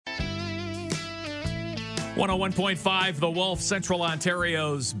101.5 The Wolf, Central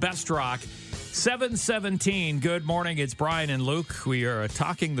Ontario's best rock. 7:17. Good morning. It's Brian and Luke. We are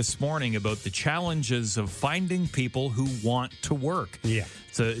talking this morning about the challenges of finding people who want to work. Yeah.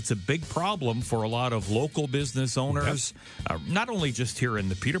 It's a big problem for a lot of local business owners, not only just here in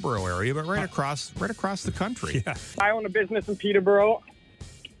the Peterborough area, but right across the country. Yeah. I own a business in Peterborough.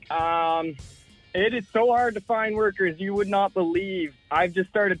 It is so hard to find workers. You would not believe. I've just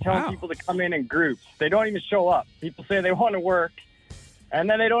started telling people to come in groups. They don't even show up. People say they want to work, and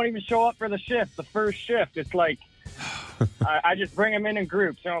then they don't even show up for the shift, the first shift. It's like I just bring them in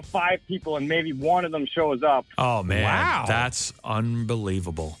groups, 5 people, and maybe one of them shows up. Oh, man. Wow. That's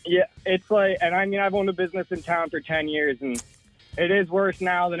unbelievable. Yeah, it's like, and I mean, I've owned a business in town for 10 years, and it is worse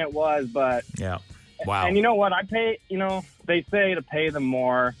now than it was, but... Yeah. Wow. And you know what? I pay, they say to pay them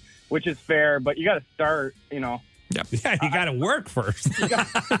more, which is fair, but you got to start, Yep. Yeah, you got to work first.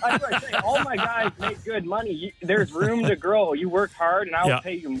 That's what I say. All my guys make good money. There's room to grow. You work hard, and I'll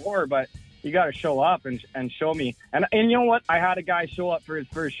pay you more, but you got to show up and show me. And you know what? I had a guy show up for his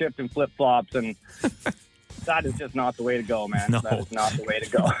first shift in flip-flops, and that is just not the way to go, man. No. That is not the way to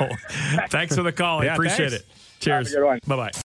go. No. Thanks for the call. I appreciate thanks. it. Cheers. Have a good one. Bye-bye.